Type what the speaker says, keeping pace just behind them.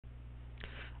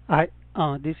I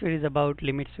This video is about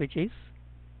limit switches.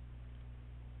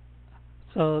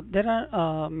 So there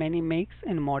are many makes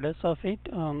and models of it.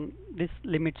 This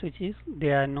limit switches, they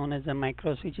are known as the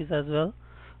micro switches as well.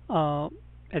 Uh,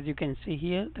 as you can see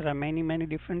here, there are many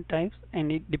different types,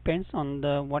 and it depends on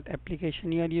the what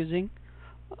application you are using.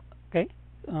 Okay,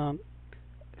 um,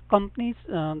 companies,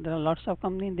 there are lots of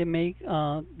companies they make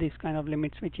this kind of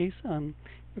limit switches.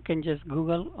 You can just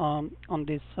Google on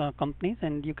these companies,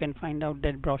 and you can find out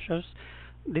their brochures.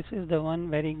 This is the one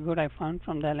very good I found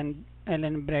from the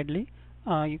Allen Bradley.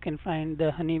 You can find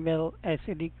the Honeywell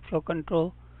acidic flow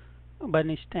control,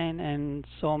 Bernstein, and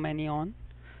so many on.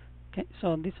 Okay,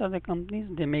 so these are the companies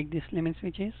they make these limit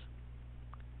switches.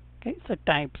 Okay, so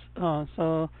types.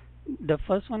 So the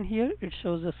first one here, it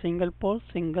shows a single pole,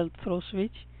 single throw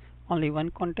switch. Only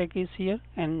one contact is here,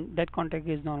 and that contact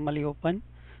is normally open.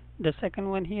 The second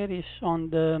one here is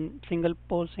on the single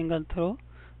pole, single throw,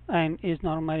 and is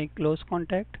normally close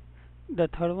contact. The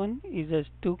third one is a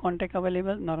two contact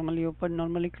available, normally open,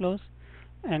 normally close,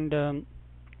 and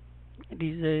it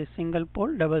is a single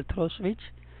pole double throw switch.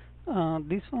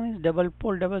 This one is double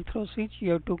pole double throw switch.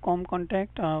 You have two COM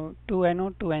contact, two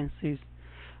NO, two NCs.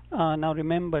 Now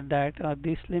remember that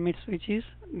these limit switches,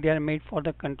 they are made for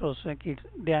the control circuits.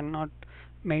 They are not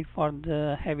made for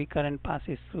the heavy current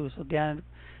passes through. So they are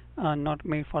not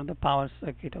made for the power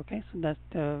circuit. Okay, so that's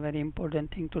the very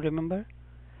important thing to remember.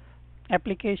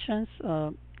 Applications,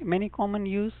 many common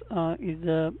use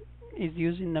is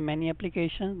used in the many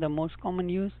applications. The most common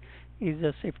use is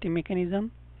a safety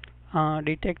mechanism,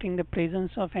 detecting the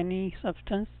presence of any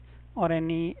substance or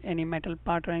any metal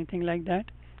part or anything like that.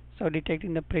 So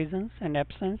detecting the presence and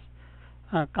absence,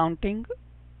 counting.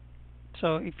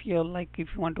 So if you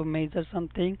want to measure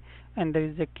something and there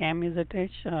is a cam is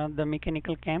attached, the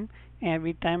mechanical cam,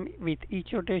 every time with each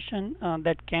rotation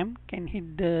that cam can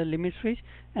hit the limit switch,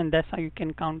 and that's how you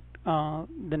can count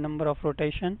the number of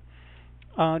rotation.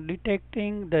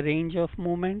 Detecting the range of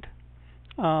movement,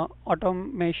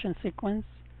 automation sequence,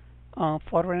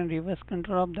 forward and reverse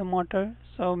control of the motor.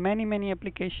 So many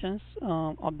applications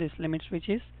of this limit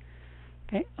switches.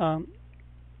 Okay.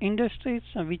 Industries,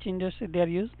 which industry they are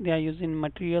used? They are used in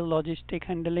material logistic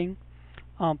handling,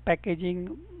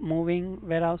 packaging, moving,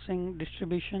 warehousing,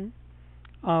 distribution,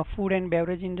 food and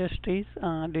beverage industries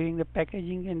during the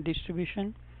packaging and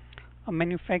distribution,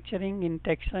 manufacturing in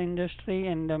textile industry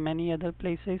and many other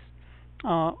places.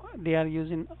 They are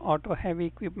used in auto heavy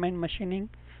equipment machining,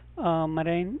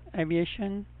 marine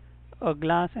aviation,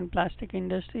 glass and plastic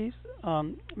industries,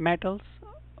 metals,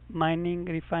 mining,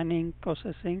 refining,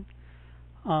 processing,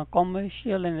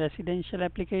 commercial and residential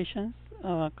applications,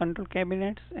 control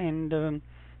cabinets, and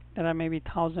there are maybe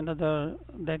thousand other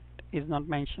that is not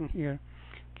mentioned here.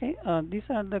 Okay, these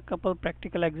are the couple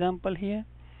practical example here.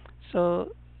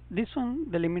 So this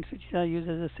one, the limit switches are used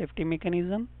as a safety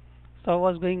mechanism. So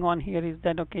what's going on here is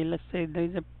that, okay, let's say there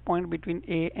is a point between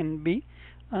A and B.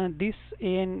 This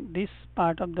A and this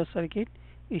part of the circuit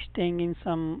is staying in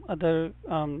some other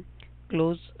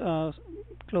close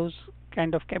close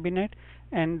kind of cabinet,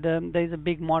 and there is a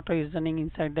big motor is running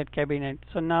inside that cabinet.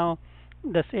 So now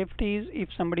the safety is if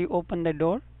somebody open the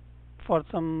door for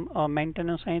some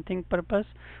maintenance or anything purpose,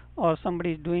 or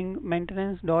somebody is doing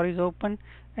maintenance, door is open,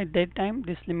 at that time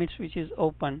this limit switch is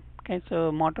open. Okay,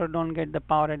 so motor don't get the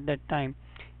power at that time,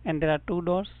 and there are two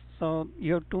doors, so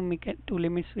you have two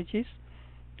limit switches,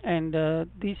 and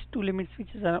these two limit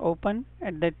switches are open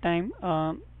at that time.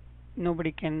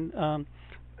 Nobody can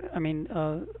I mean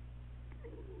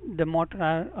the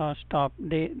motor are stopped.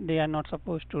 They are not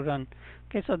supposed to run.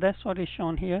 Okay, so that's what is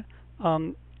shown here.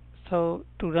 So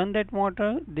to run that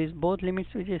motor, these both limit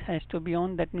switches has to be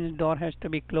on. That means door has to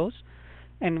be closed.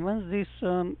 And once this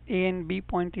A and B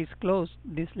point is closed,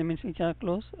 these limit switches are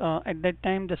closed. At that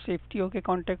time, the safety OK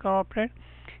contactor operates.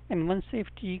 And once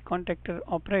safety contactor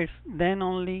operates, then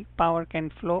only power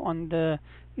can flow on the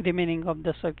remaining of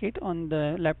the circuit on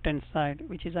the left hand side,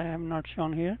 which is I have not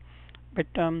shown here. But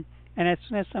and as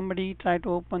soon as somebody try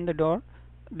to open the door,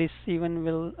 this C1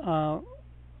 will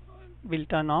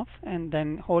turn off, and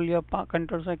then whole your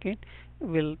control circuit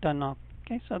will turn off.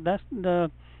 Okay, so that's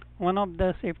the one of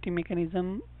the safety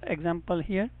mechanism example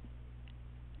here.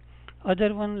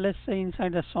 Other one, let's say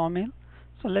inside a sawmill.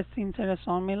 So let's say inside a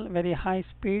sawmill, very high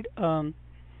speed, like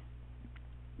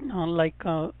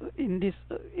in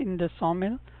the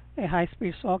sawmill, a high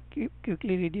speed saw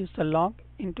quickly reduce the log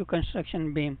into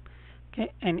construction beam. Okay,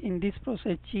 and in this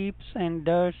process, chips and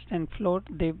dust and float,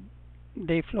 they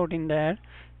float in the air,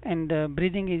 and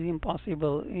breathing is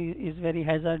impossible, is very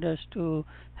hazardous to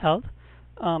health.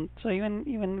 So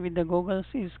even with the goggles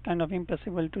is kind of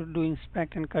impossible to do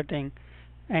inspect and cutting.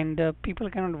 and people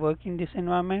cannot work in this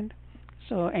environment.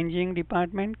 So engineering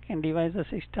department can devise a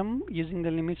system using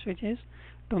the limit switches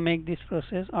to make this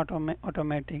process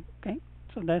automatic. Okay,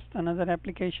 so that's another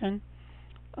application.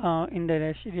 In the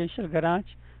residential garage,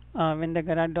 when the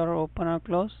garage door open or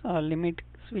close, limit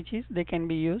switches they can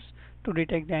be used to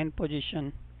detect the end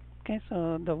position. Okay,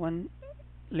 so the one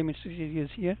limit switch is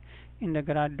used here in the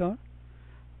garage door.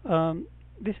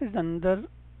 This is another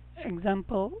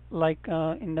example, like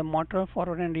in the motor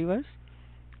forward and reverse.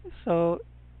 So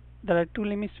there are two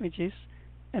limit switches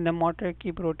and the motor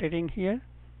keep rotating here,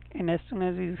 and as soon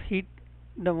as you hit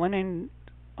the one end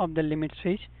of the limit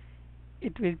switch,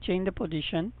 it will change the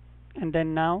position. And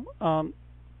then now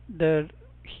the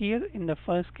here in the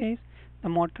first case, the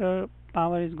motor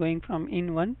power is going from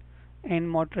in one and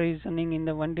motor is running in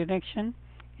the one direction.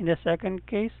 In the second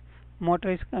case,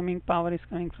 motor is coming power is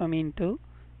coming from in two,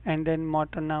 and then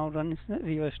motor now runs the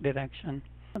reverse direction.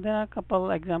 There are a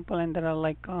couple example, and there are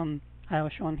like I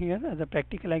have shown here as a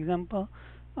practical example,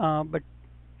 but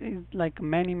it's like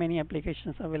many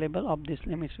applications available of this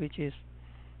limit switches.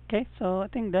 Okay, so I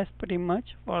think that's pretty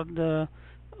much for the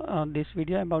this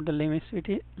video about the limit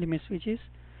switches.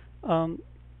 Um,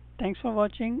 Thanks for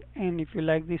watching, and if you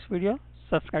like this video,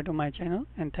 subscribe to my channel,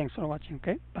 and thanks for watching.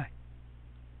 Okay, bye.